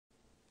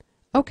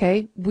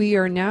Okay, we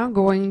are now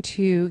going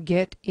to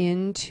get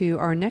into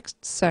our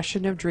next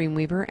session of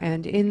Dreamweaver,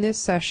 and in this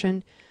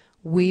session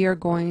we are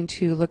going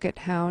to look at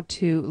how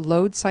to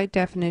load site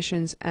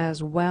definitions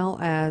as well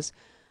as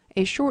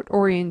a short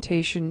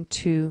orientation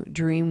to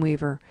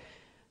Dreamweaver.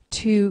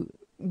 To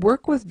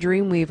work with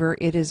Dreamweaver,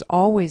 it is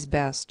always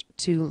best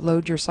to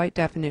load your site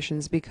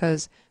definitions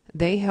because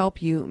they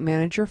help you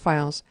manage your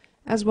files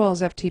as well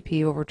as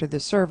FTP over to the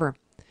server.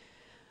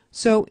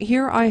 So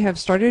here I have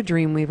started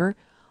Dreamweaver.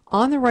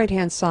 On the right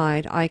hand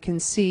side I can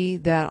see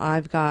that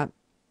I've got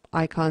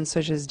icons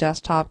such as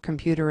desktop,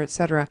 computer,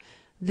 etc.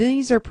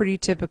 These are pretty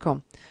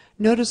typical.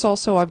 Notice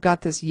also I've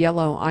got this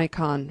yellow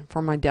icon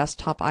for my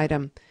desktop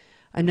item,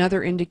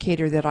 another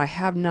indicator that I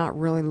have not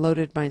really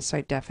loaded my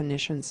site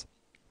definitions.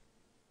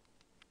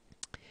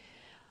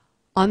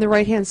 On the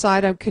right hand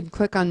side I could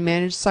click on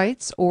Manage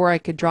Sites, or I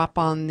could drop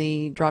on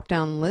the drop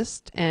down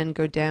list and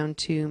go down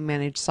to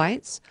Manage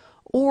Sites.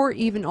 Or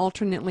even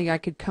alternately, I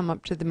could come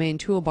up to the main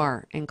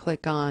toolbar and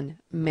click on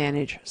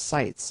Manage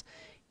Sites.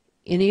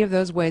 Any of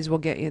those ways will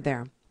get you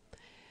there.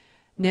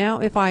 Now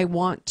if I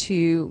want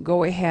to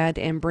go ahead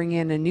and bring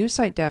in a new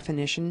site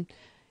definition,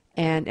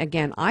 and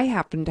again I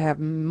happen to have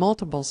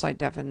multiple site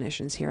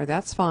definitions here,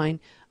 that's fine,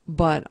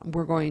 but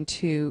we're going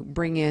to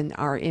bring in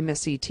our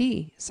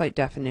MSET site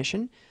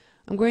definition.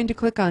 I'm going to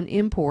click on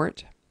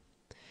Import,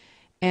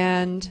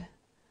 and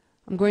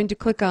I'm going to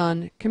click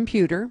on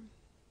Computer,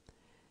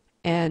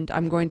 and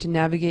I'm going to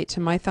navigate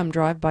to my thumb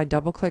drive by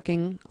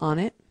double-clicking on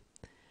it.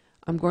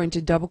 I'm going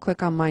to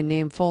double-click on my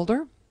name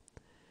folder,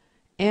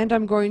 and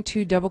I'm going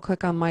to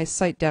double-click on my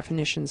site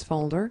definitions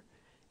folder,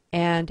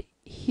 and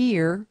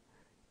here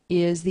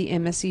is the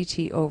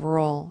MSET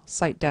overall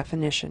site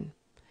definition.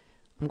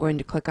 I'm going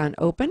to click on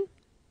Open.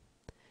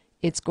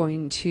 It's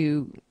going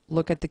to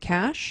look at the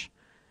cache,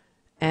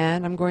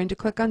 and I'm going to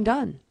click on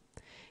Done.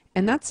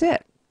 And that's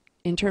it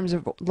in terms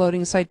of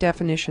loading site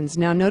definitions.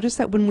 Now notice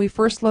that when we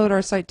first load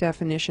our site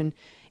definition,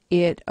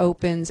 it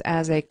opens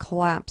as a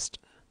collapsed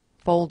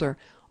folder.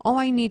 All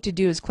I need to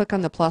do is click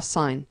on the plus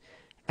sign,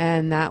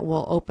 and that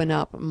will open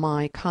up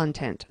my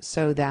content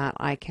so that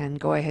I can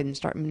go ahead and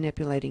start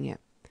manipulating it.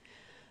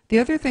 The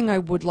other thing I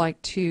would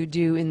like to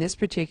do in this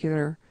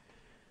particular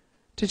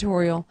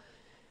tutorial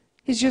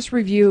is just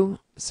review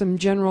some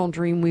general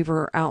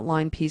Dreamweaver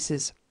outline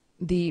pieces.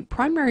 The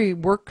primary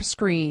work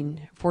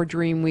screen for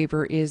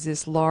Dreamweaver is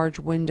this large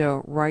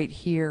window right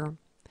here.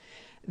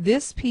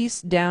 This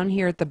piece down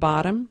here at the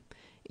bottom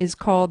is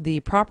called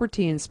the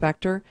Property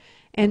Inspector,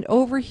 and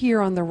over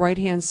here on the right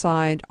hand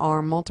side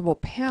are multiple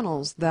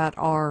panels that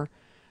are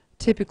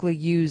typically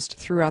used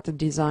throughout the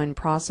design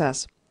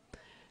process.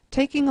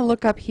 Taking a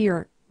look up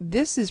here,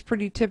 this is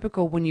pretty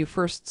typical when you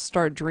first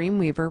start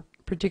Dreamweaver,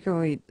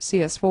 particularly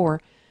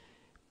CS4.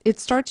 It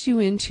starts you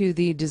into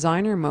the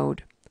designer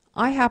mode.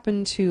 I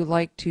happen to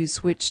like to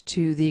switch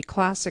to the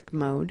classic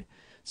mode,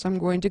 so I'm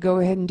going to go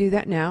ahead and do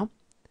that now.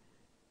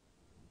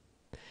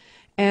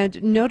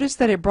 And notice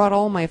that it brought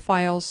all my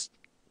files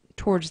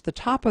towards the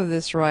top of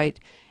this right,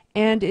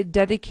 and it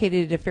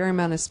dedicated a fair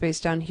amount of space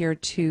down here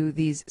to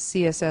these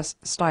CSS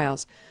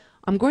styles.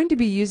 I'm going to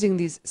be using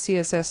these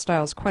CSS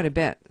styles quite a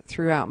bit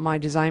throughout my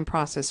design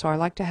process, so I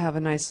like to have a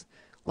nice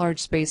large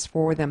space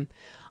for them.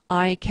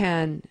 I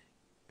can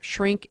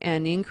shrink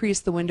and increase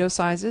the window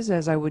sizes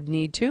as I would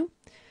need to.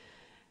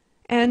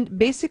 And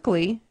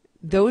basically,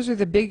 those are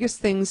the biggest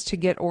things to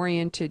get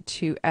oriented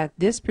to at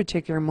this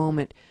particular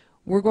moment.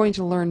 We're going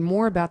to learn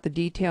more about the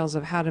details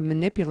of how to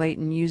manipulate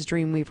and use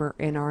Dreamweaver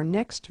in our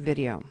next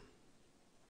video.